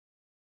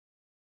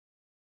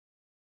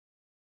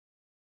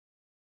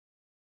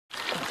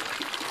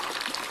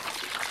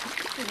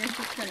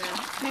gonna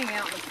hang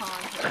out in the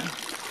pond here.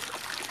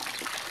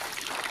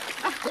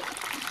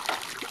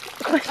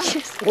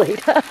 Just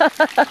wait.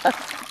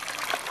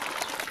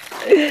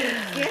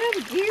 Get him,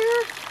 dear.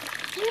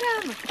 Get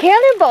him.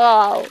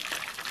 Cannonball.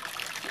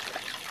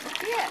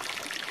 Yeah.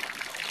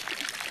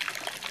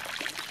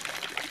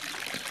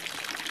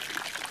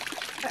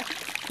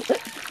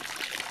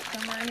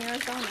 Somewhere in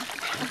Arizona.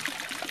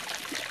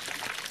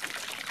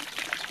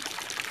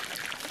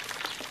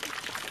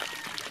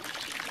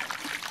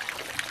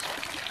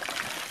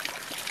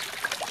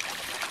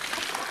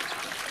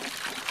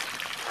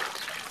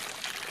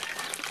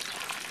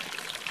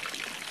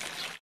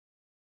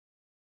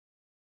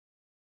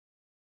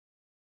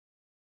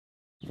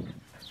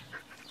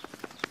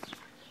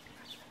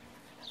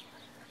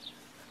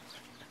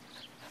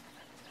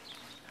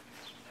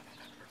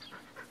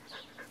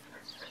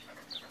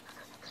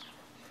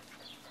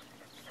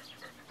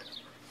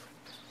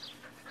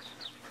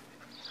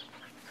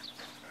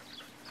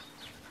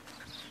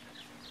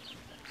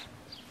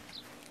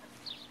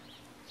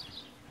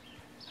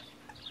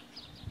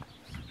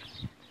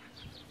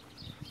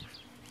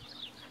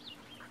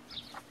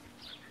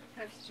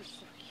 That's just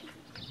so cute.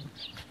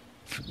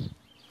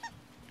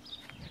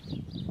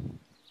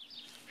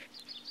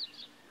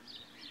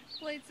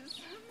 Blades is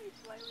so many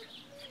flavors.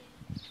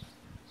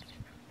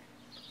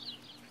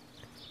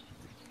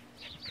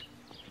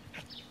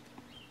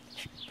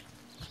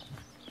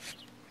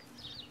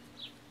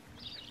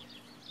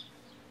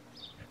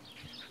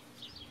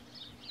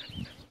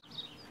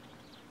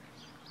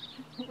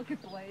 Look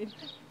at Blade.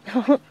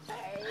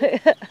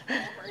 Hey,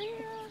 over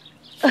here.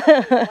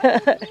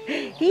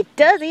 He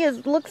does. He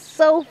looks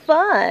so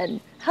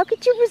fun. How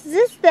could you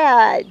resist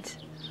that?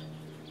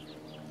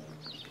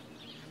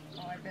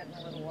 Oh, I bet in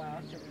a little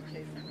while she'll be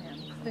chasing him.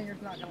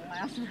 Stinger's not going to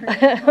last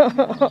very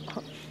long.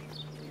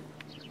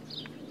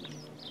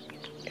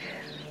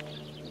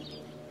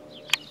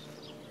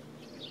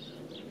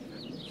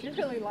 She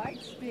really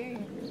likes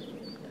Sting.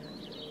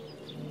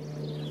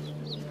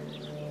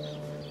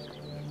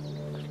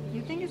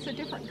 You think it's a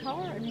different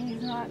color? I mean,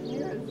 he's not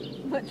near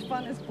as much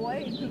fun as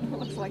Blade. It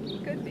looks like he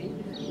could be.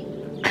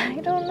 I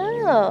don't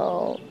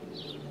know.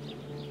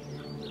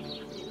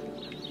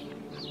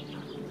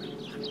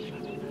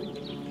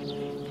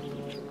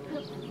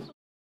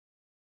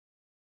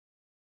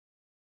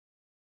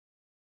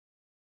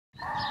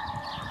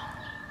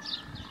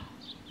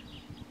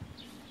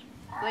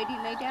 Lady,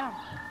 lay down.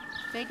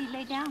 Lady,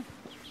 lay down.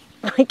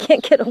 I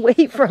can't get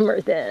away from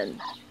her then.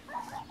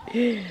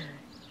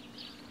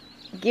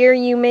 Gear,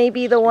 you may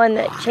be the one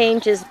that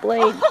changes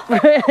Blade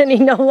and he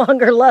no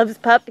longer loves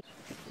puppy.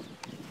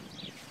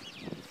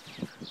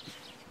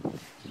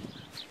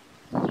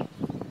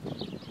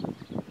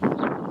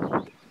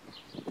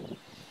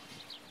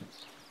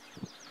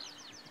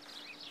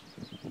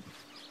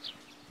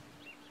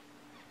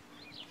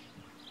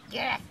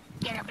 Get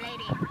a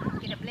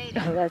Blady. Get a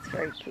Blady. Oh, that's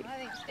very cute. I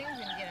think Sting's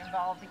going to get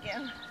involved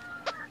again.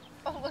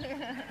 Oh, look at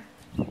that.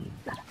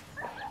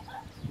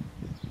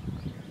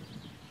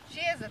 She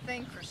has a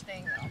thing for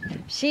Sting, though.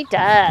 She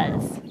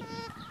does.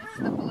 It's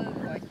the blue,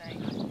 I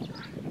think.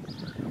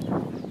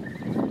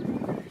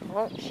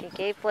 Well, she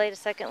gave Blade a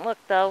second look,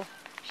 though.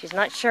 She's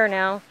not sure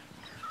now.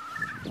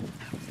 He's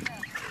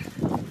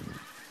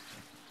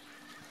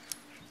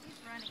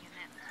running in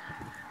that.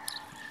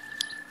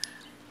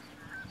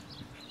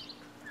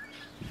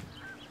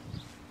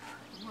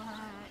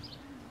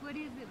 What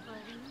is it,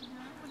 buddy?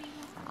 What do you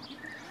want?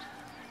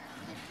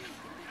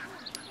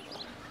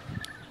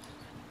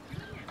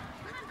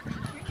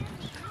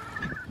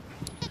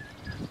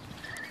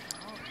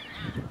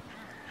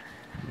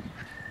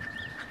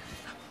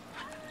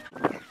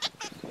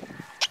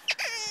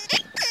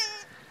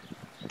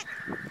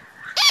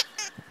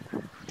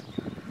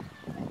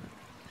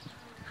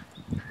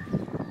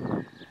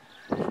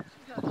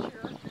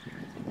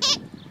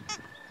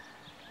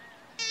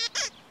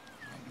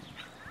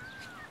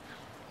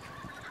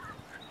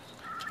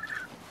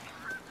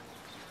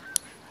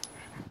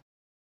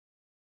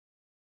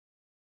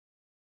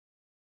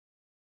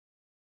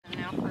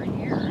 Now for a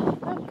year.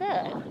 Oh,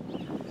 good.